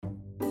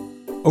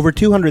Over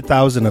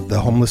 200,000 of the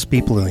homeless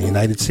people in the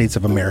United States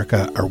of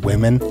America are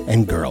women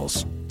and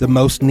girls. The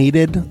most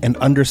needed and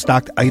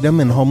understocked item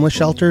in homeless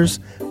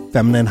shelters,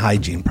 feminine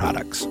hygiene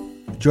products.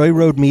 Joy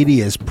Road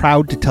Media is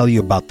proud to tell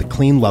you about the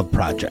Clean Love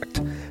Project.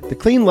 The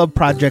Clean Love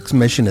Project's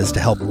mission is to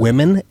help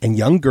women and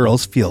young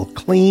girls feel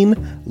clean,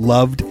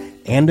 loved,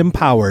 and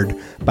empowered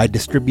by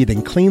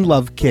distributing Clean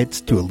Love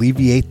kits to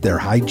alleviate their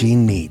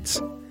hygiene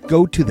needs.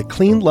 Go to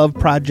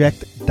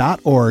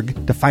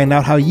thecleanloveproject.org to find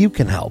out how you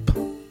can help.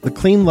 The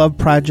Clean Love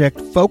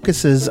Project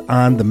focuses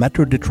on the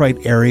Metro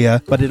Detroit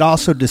area, but it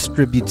also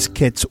distributes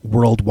kits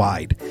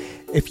worldwide.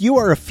 If you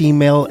are a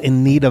female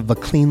in need of a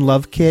Clean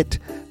Love kit,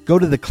 go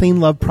to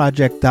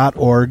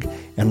thecleanloveproject.org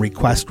and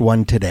request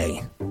one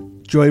today.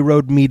 Joy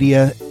Road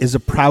Media is a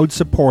proud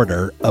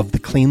supporter of the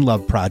Clean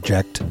Love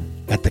Project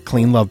at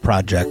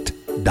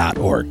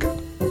thecleanloveproject.org.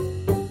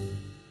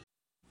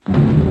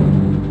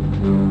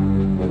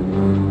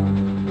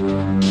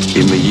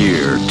 In the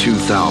year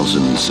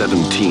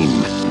 2017,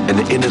 an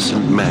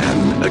innocent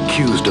man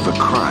accused of a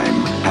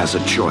crime has a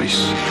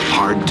choice: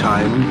 hard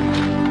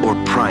time or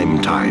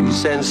prime time.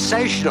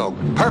 Sensational.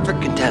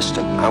 Perfect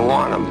contestant. I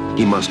want him.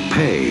 He must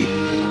pay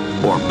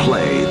or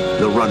play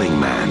the running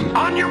man.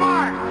 On your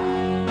mark.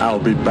 I'll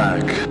be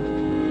back.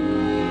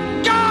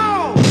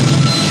 Go!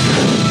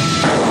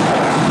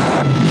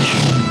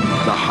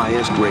 The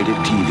highest rated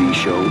TV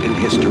show in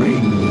history.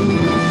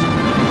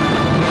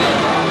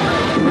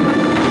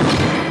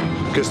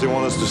 Guess they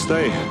want us to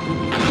stay.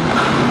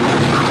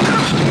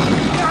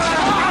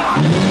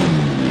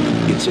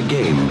 It's a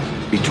game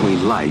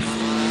between life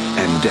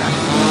and death.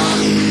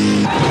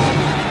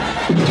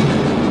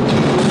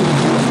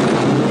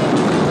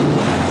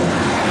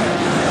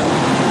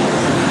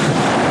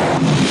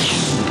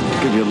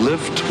 Give you a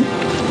lift?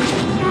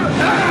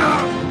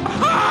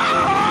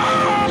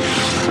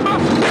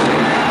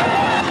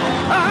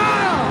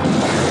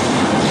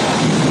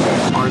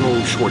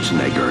 Arnold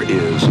Schwarzenegger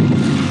is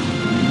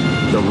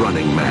the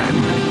running man.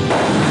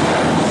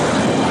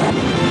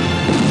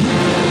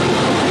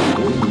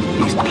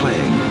 He's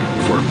playing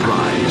for a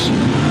prize.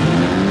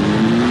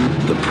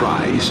 The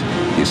prize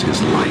is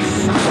his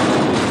life.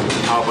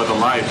 How about the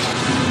life?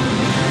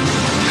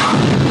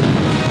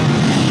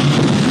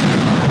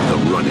 The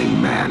running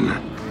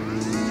man.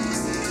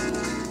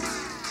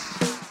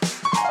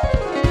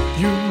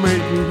 You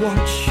made me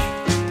watch.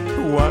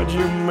 Why'd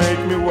you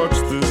make me watch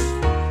this?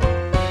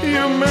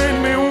 You made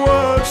me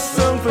watch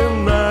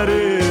something I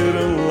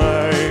didn't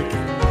like.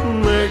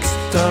 Next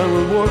time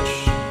we'll watch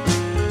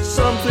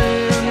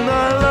something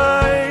I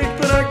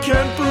like, but I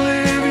can't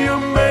believe you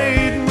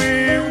made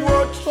me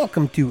watch.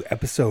 Welcome to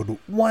episode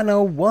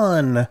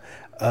 101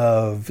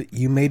 of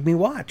You Made Me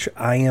Watch.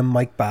 I am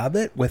Mike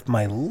Bobbitt with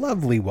my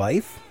lovely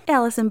wife,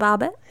 Allison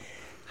Bobbitt.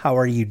 How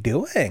are you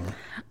doing?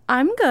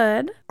 I'm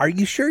good. Are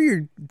you sure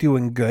you're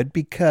doing good?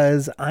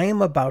 Because I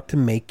am about to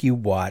make you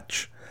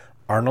watch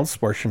Arnold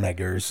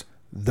Schwarzenegger's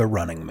The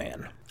Running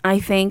Man. I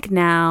think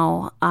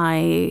now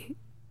I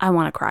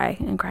want to cry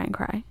and cry and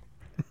cry.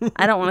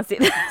 I don't want to see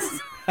this.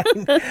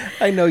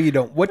 I know you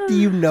don't. What do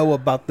you know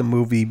about the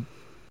movie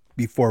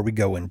before we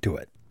go into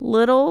it?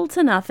 Little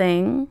to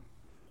nothing.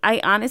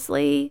 I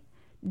honestly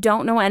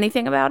don't know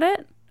anything about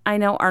it. I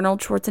know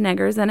Arnold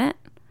Schwarzenegger's in it.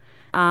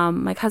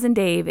 My cousin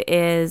Dave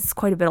is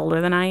quite a bit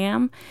older than I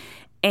am.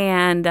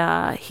 And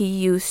he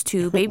used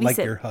to babysit. Like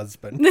your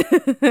husband.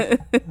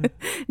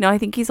 No, I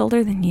think he's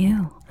older than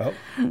you. Oh.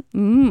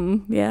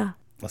 Yeah.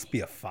 Must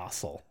be a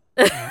fossil.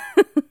 No,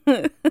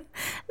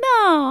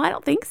 I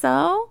don't think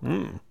so.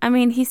 I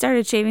mean, he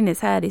started shaving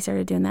his head. He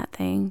started doing that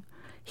thing.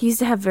 He used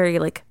to have very,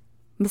 like,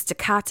 Mr.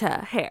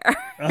 Kata hair.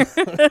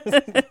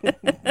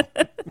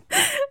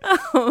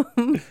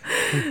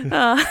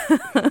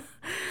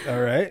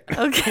 All right.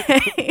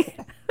 Okay.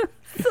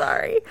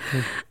 Sorry.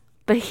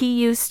 But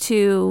he used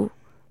to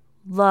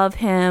love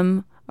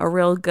him a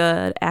real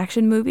good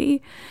action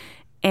movie.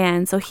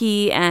 And so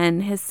he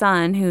and his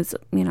son, who's,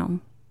 you know,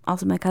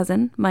 also my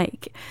cousin,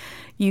 Mike,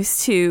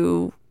 used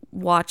to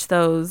watch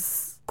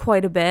those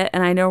quite a bit.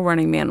 And I know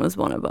Running Man was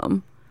one of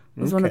them.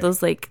 It was one of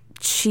those, like,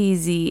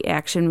 cheesy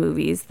action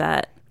movies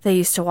that they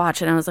used to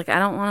watch. And I was like, I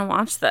don't want to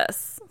watch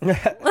this.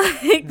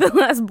 Like The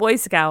Last Boy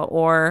Scout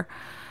or,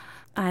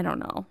 I don't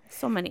know,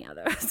 so many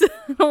others.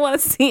 I don't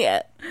want to see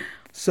it.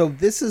 So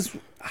this is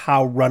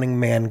how Running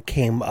Man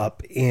came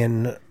up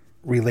in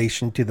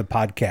relation to the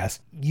podcast.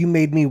 You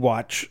made me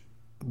watch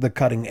The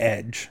Cutting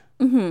Edge,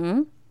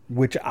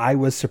 which I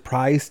was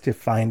surprised to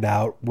find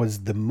out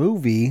was the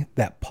movie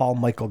that Paul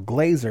Michael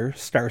Glaser,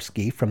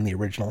 Starsky from the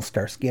original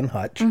Starsky and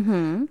Hutch,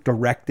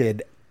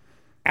 directed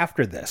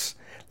after this.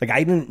 Like,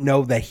 I didn't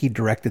know that he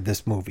directed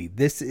this movie.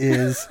 This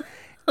is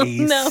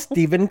a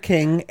Stephen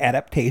King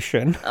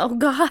adaptation. Oh,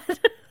 God.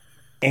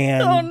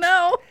 And oh,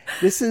 no.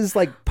 This is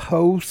like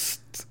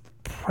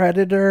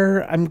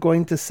post-Predator, I'm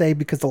going to say,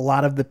 because a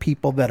lot of the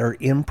people that are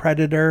in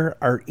Predator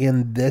are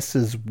in this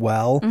as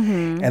well.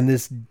 And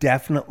this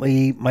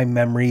definitely, my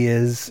memory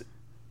is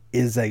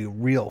a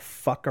real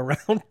fuck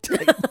around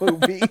type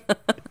movie.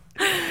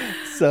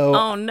 So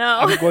oh, no.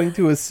 I'm going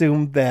to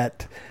assume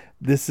that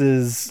This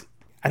is,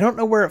 I don't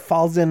know where it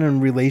falls in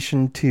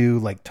relation to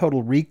like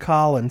Total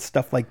Recall and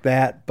stuff like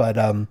that, but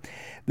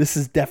this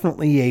is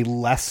definitely a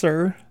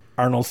lesser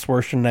Arnold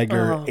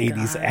Schwarzenegger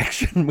 80s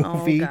action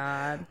movie. Oh,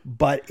 God.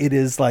 But it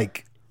is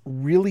like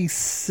really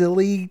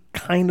silly,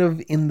 kind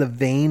of in the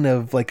vein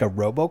of like a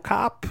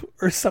RoboCop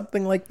or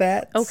something like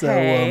that.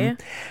 Okay.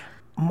 So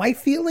my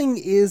feeling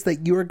is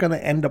that you are going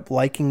to end up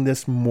liking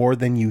this more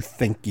than you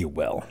think you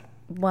will.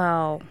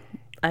 Well,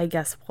 I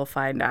guess we'll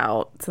find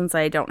out since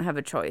I don't have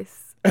a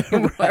choice.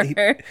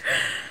 Right.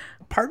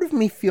 Part of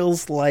me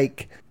feels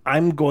like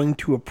I'm going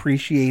to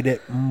appreciate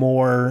it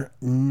more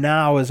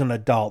now as an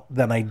adult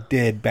than I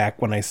did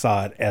back when I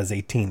saw it as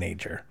a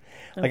teenager.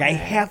 Like, I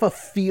have a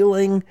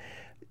feeling,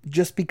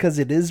 just because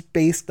it is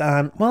based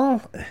on,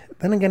 well,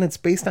 then again, it's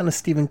based on a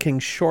Stephen King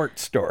short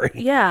story.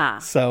 Yeah.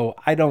 So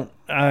I don't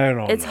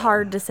It's know.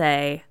 hard to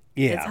say.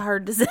 Yeah. It's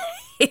hard to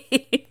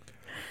say.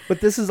 But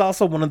this is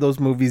also one of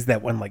those movies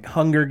that when like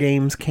Hunger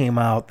Games came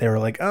out, they were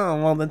like,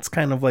 oh, well, that's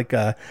kind of like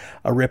a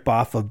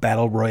ripoff of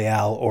Battle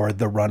Royale or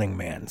The Running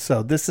Man.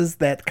 So this is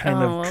that kind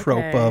of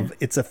trope of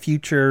it's a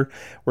future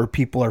where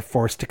people are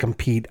forced to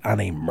compete on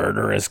a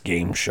murderous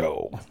game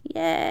show.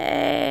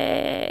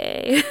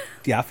 Yay.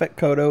 Yaphet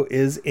Kotto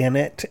is in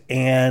it,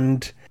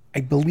 and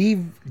I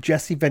believe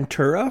Jesse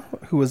Ventura,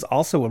 who was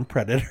also in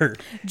Predator.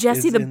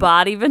 Jesse is the in-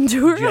 Body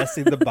Ventura?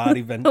 Jesse the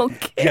Body Ventura.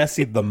 Okay.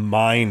 Jesse the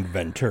Mind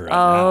Ventura.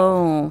 now.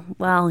 Oh,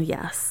 well,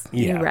 yes.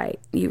 Yeah.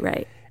 You're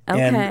right.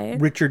 Okay.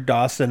 And Richard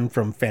Dawson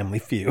from Family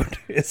Feud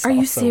is Are you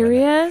also in it,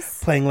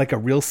 serious? playing like a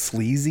real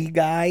sleazy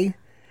guy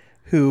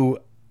who,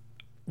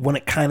 when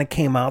it kind of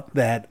came out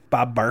that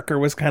Bob Barker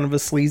was kind of a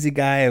sleazy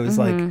guy, I was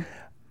like,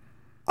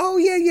 oh,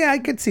 yeah, I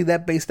could see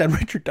that based on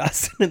Richard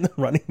Dawson in The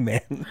Running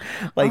Man.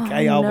 Like,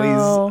 I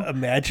always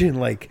imagine,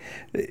 like,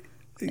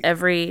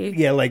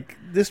 like,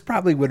 this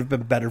probably would have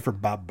been better for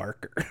Bob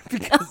Barker.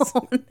 Because,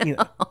 you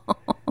know.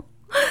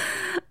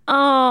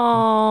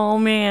 Oh,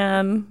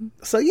 man.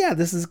 So, yeah,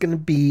 this is going to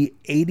be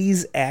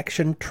 80s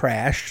action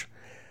trash,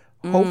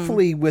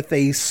 hopefully with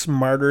a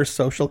smarter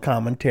social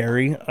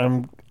commentary.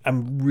 I'm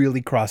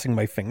really crossing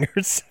my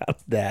fingers on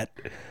that.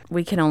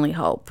 We can only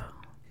hope.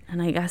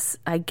 And I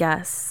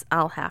guess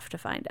I'll have to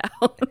find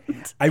out.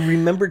 I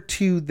remember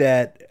too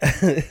that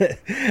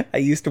I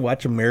used to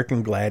watch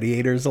American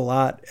Gladiators a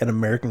lot, and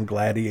American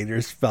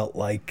Gladiators felt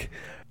like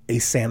a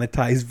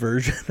sanitized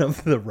version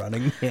of The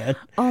Running Man.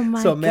 Oh my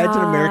god. So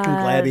imagine American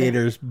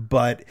Gladiators,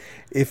 but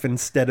if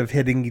instead of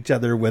hitting each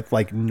other with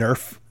like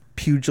Nerf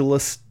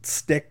pugilist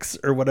sticks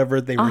or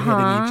whatever, they were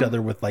hitting each other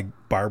with like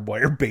barbed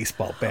wire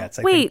baseball bats.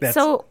 I think Wait, that's,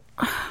 so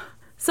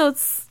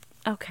it's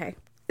okay.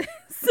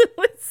 So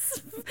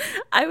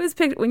I was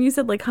picked when you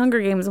said like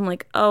Hunger Games. I'm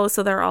like, oh,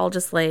 so they're all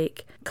just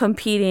like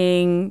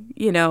competing,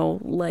 you know,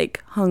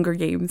 like Hunger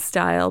Games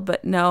style,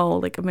 but no,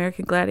 like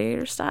American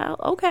Gladiator style.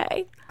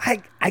 Okay.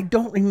 I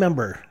don't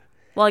remember.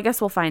 Well, I guess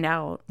we'll find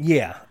out.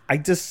 Yeah,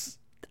 I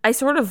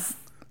sort of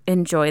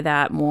enjoy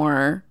that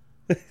more.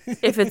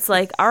 If it's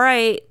like, all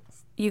right,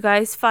 you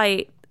guys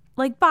fight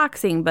like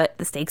boxing, but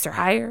the stakes are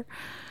higher.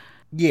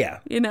 Yeah.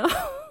 You know?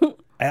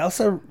 I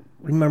also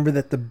remember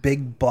that the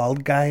big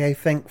bald guy, I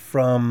think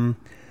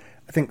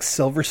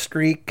Silver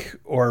Streak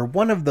or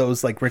one of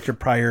those like Richard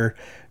Pryor,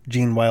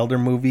 Gene Wilder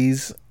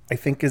movies, I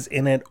think is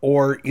in it,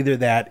 or either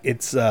that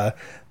it's the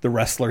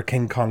wrestler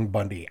King Kong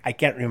Bundy. I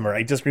can't remember.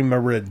 I just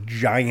remember a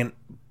giant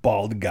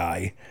bald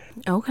guy.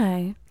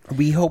 Okay.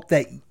 We hope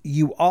that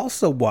you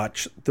also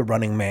watch The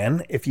Running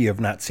Man if you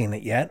have not seen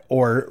it yet,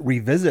 or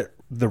revisit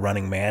The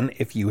Running Man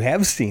if you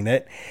have seen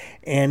it,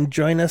 and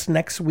join us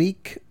next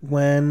week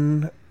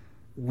when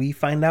we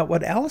find out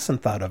what Allison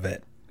thought of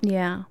it.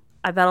 Yeah.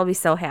 I bet I'll be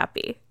so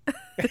happy.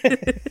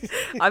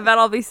 I bet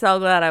I'll be so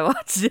glad I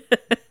watched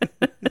it.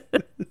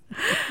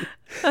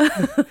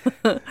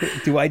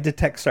 Do I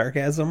detect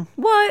sarcasm?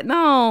 What?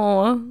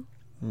 No.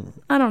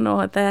 I don't know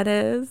what that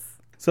is.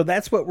 So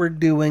that's what we're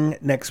doing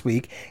next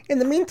week. In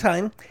the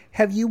meantime,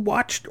 have you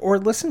watched or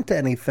listened to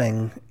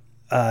anything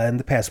in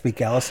the past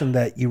week, Allison,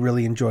 that you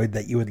really enjoyed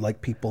that you would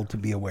like people to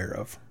be aware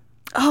of?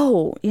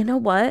 Oh, you know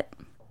what?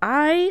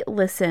 I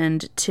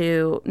listened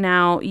to,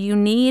 now you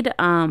need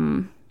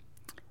a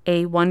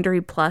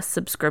Wondery Plus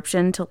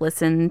subscription to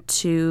listen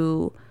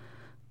to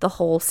the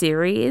whole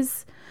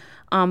series.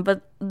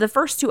 But the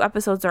first 2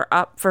 episodes are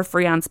up for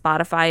free on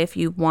Spotify if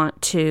you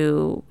want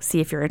to see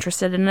if you're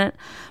interested in it.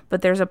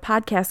 But there's a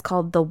podcast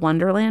called The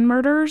Wonderland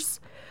Murders.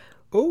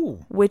 Oh,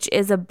 Which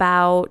is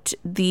about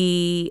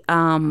the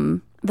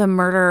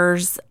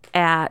murders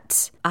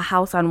at a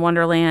house on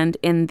Wonderland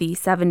in the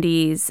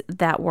 70s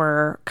that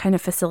were kind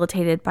of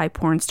facilitated by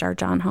porn star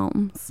John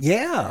Holmes.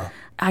 yeah.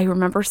 I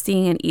remember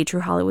seeing an E!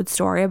 True Hollywood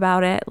story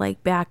about it,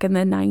 like back in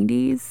the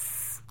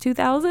 90s,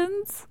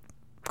 2000s, ?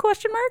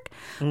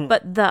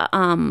 But the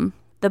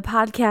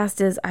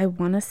podcast is, I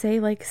want to say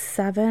like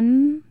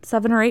 7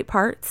 or 8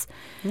 parts.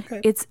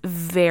 Okay. It's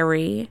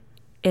very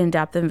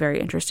in-depth and very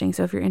interesting.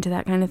 So if you're into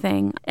that kind of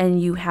thing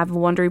and you have a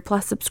Wondery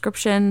Plus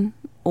subscription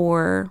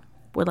or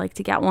would like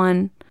to get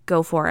one,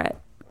 go for it.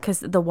 Because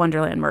the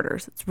Wonderland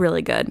Murders, it's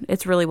really good.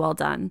 It's really well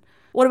done.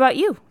 What about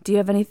you? Do you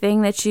have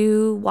anything that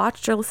you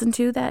watched or listened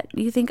to that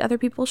you think other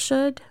people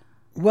should?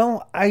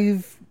 Well,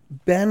 I've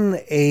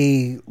been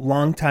a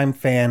longtime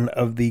fan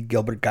of the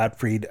Gilbert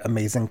Gottfried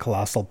Amazing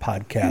Colossal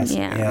podcast,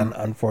 and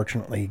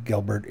unfortunately,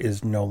 Gilbert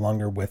is no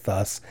longer with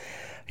us.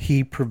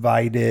 He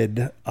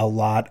provided a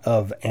lot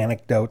of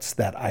anecdotes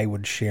that I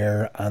would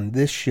share on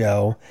this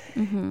show.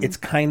 It's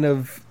kind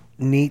of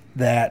neat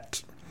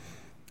that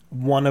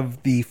one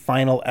of the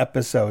final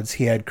episodes,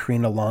 he had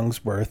Karina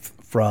Longsworth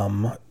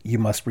from You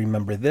Must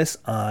Remember This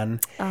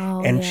on,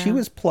 and she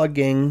was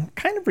plugging,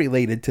 kind of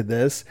related to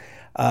this,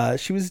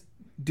 she was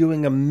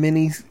doing a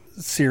mini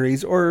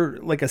series or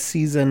like a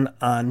season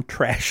on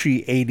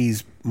trashy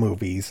 80s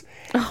movies.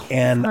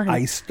 And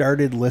I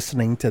started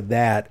listening to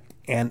that,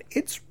 and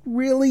it's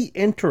really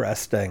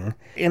interesting.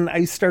 And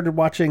I started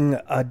watching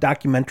a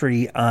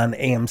documentary on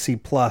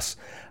AMC Plus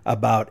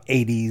about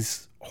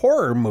 80s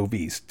horror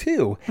movies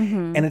too.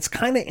 And it's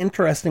kind of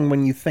interesting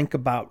when you think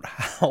about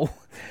how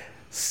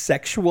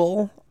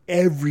sexual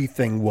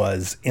everything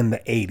was in the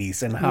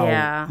 80s and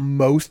how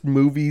most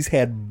movies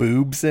had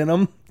boobs in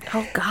them.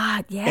 Oh,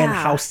 God, yeah. And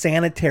how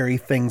sanitary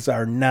things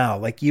are now.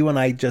 Like, you and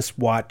I just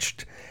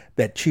watched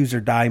that Choose or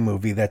Die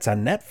movie that's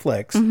on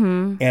Netflix,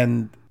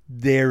 and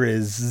there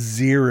is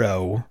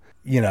zero,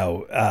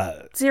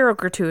 zero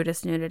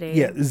gratuitous nudity.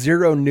 Yeah,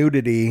 zero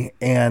nudity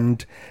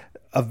and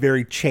a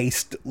very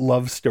chaste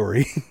love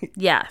story.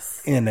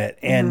 Yes. In it.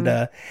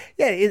 And,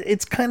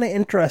 it's kind of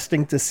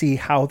interesting to see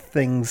how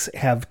things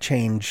have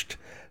changed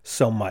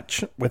so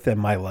much within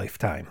my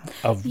lifetime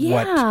of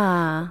what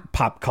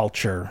pop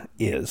culture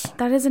is.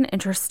 That is an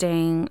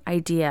interesting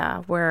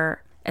idea,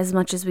 where as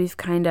much as we've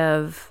kind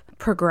of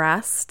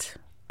progressed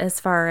as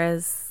far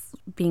as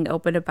being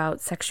open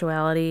about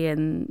sexuality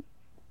and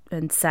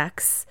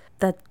sex,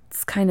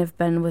 that's kind of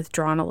been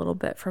withdrawn a little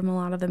bit from a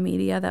lot of the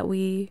media that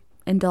we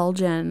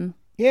indulge in.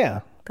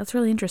 Yeah. That's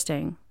really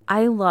interesting.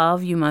 I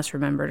love You Must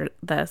Remember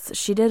This.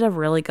 She did a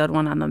really good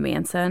one on the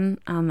Manson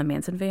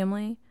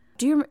family.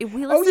 We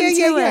listened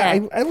to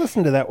it. I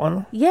listened to that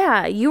one.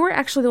 Yeah, you were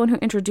actually the one who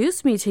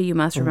introduced me to You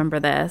Must Remember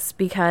This,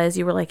 because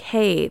you were like,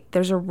 hey,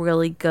 there's a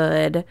really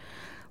good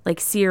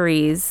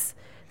series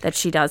that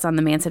she does on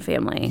the Manson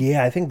family.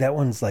 Yeah, I think that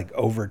one's like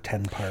over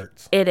 10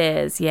 parts. It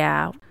is,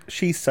 yeah.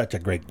 She's such a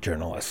great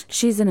journalist.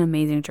 She's an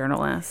amazing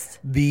journalist.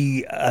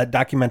 The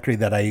documentary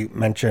that I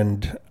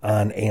mentioned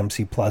on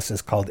AMC Plus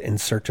is called In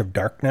Search of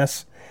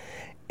Darkness,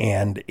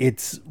 and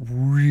it's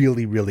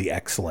really, really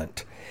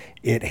excellent.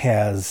 It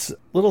has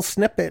little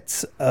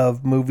snippets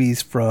of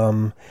movies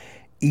from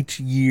each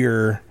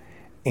year,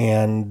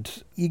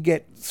 and you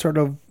get sort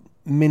of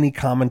mini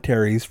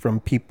commentaries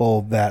from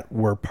people that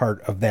were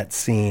part of that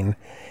scene.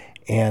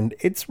 And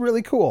it's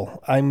really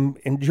cool. I'm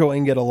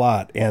enjoying it a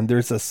lot. And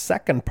there's a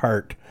second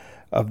part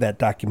of that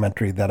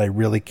documentary that I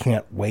really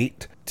can't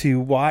wait to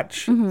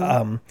watch.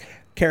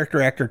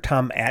 Character actor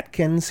Tom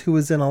Atkins, who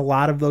was in a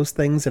lot of those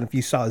things, and if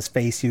you saw his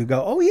face, you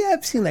go, oh yeah,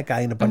 I've seen that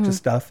guy in a bunch of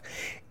stuff,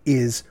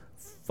 is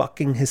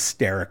fucking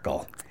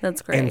hysterical.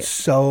 That's great. And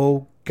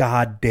so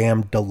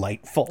goddamn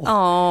delightful.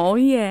 Oh,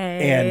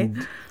 yay.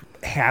 And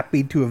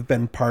happy to have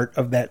been part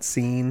of that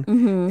scene,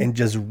 and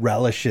just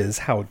relishes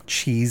how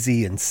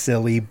cheesy and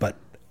silly but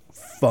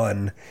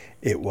fun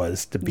it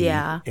was to be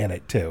in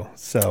it too.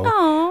 So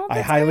I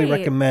highly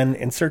recommend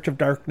In Search of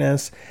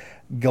Darkness,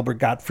 Gilbert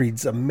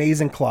Gottfried's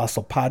Amazing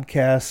Colossal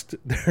podcast.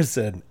 There's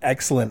an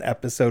excellent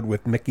episode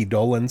with Mickey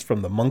Dolenz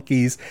from the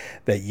Monkees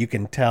that you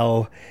can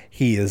tell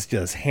he is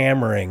just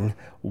hammering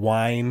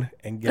wine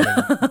and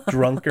getting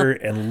drunker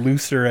and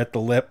looser at the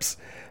lips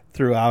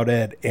throughout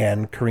it.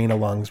 And Karina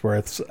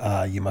Longsworth's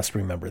You Must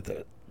Remember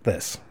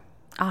This.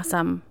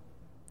 Awesome.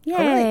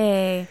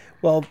 Yay. Right.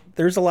 Well,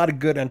 there's a lot of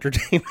good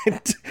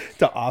entertainment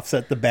to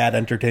offset the bad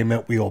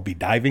entertainment we will be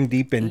diving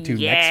deep into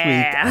next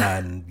week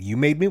on You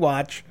Made Me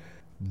Watch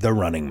The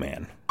Running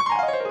Man.